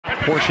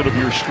portion of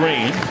your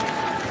screen.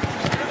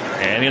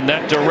 And in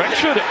that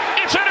direction,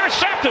 it's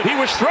intercepted. He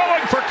was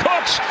throwing for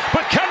Cooks,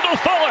 but Kendall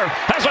Fuller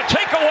has a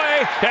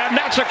takeaway, and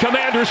that's a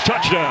Commanders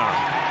touchdown.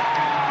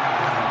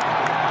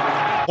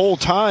 Whole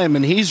time,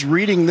 and he's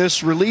reading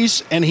this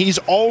release, and he's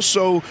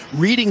also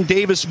reading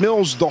Davis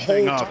Mills the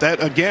whole time.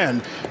 That,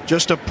 again,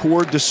 just a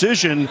poor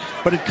decision,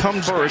 but it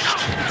comes first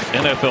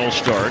NFL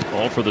start,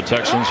 all for the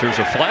Texans. Here's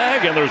a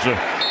flag, and there's a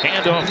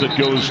handoff that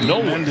goes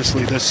nowhere.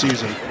 Tremendously this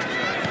season.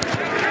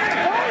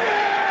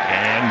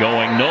 And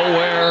going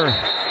nowhere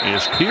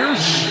is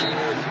Pierce.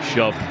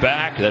 Shoved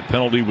back. That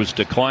penalty was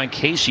declined.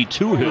 Casey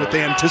Toohill. With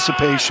the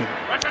anticipation.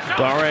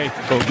 Dare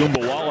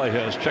Ogunbowale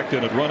has checked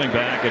in at running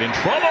back, and in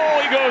trouble.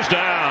 He goes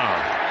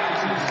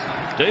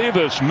down.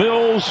 Davis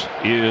Mills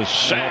is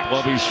sacked.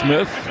 Lovie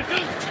Smith.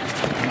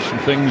 Some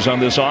things on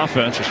this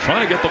offense. Is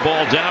trying to get the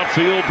ball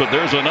downfield, but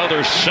there's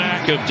another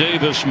sack of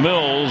Davis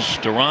Mills.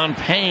 Deron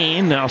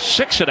Payne now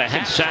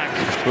 6.5 sack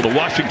for the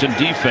Washington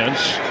defense.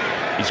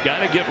 He's got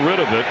to get rid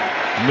of it.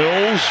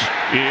 Mills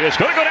is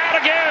going to go down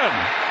again.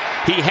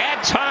 He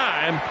had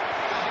time,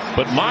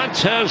 but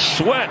Montez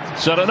Sweat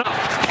said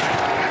enough.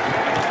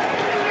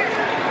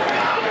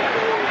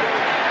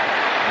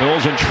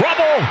 Mills in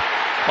trouble.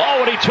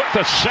 Oh, and he took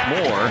the sack.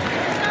 More.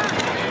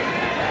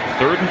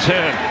 3rd and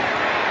 10.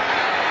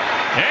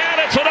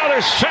 And it's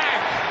another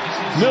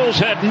sack. Mills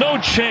had no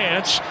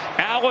chance.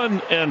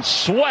 Allen and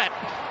Sweat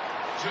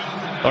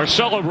are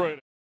celebrating.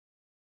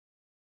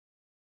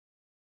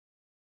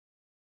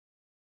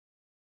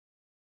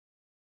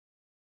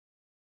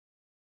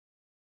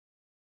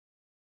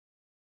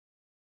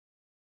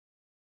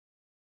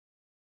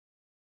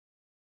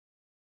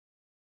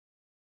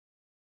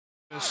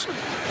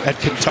 At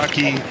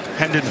Kentucky,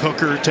 Hendon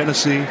Hooker,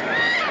 Tennessee.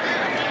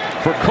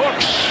 For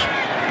Cooks,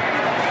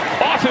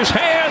 off his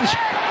hands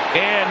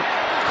and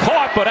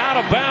caught but out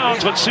of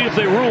bounds. Let's see if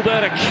they rule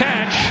that a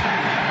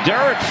catch.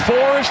 Derek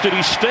Forrest, did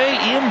he stay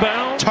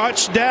inbound?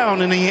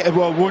 Touchdown, and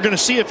well, we're going to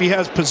see if he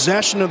has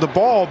possession of the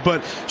ball,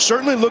 but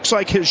certainly looks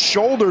like his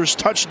shoulders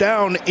touch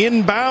down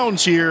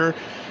inbounds here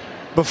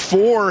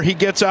before he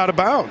gets out of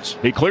bounds.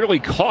 He clearly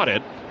caught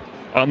it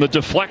on the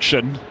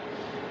deflection.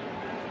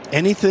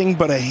 Anything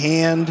but a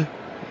hand,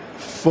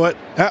 foot.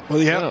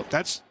 Well, yeah,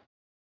 that's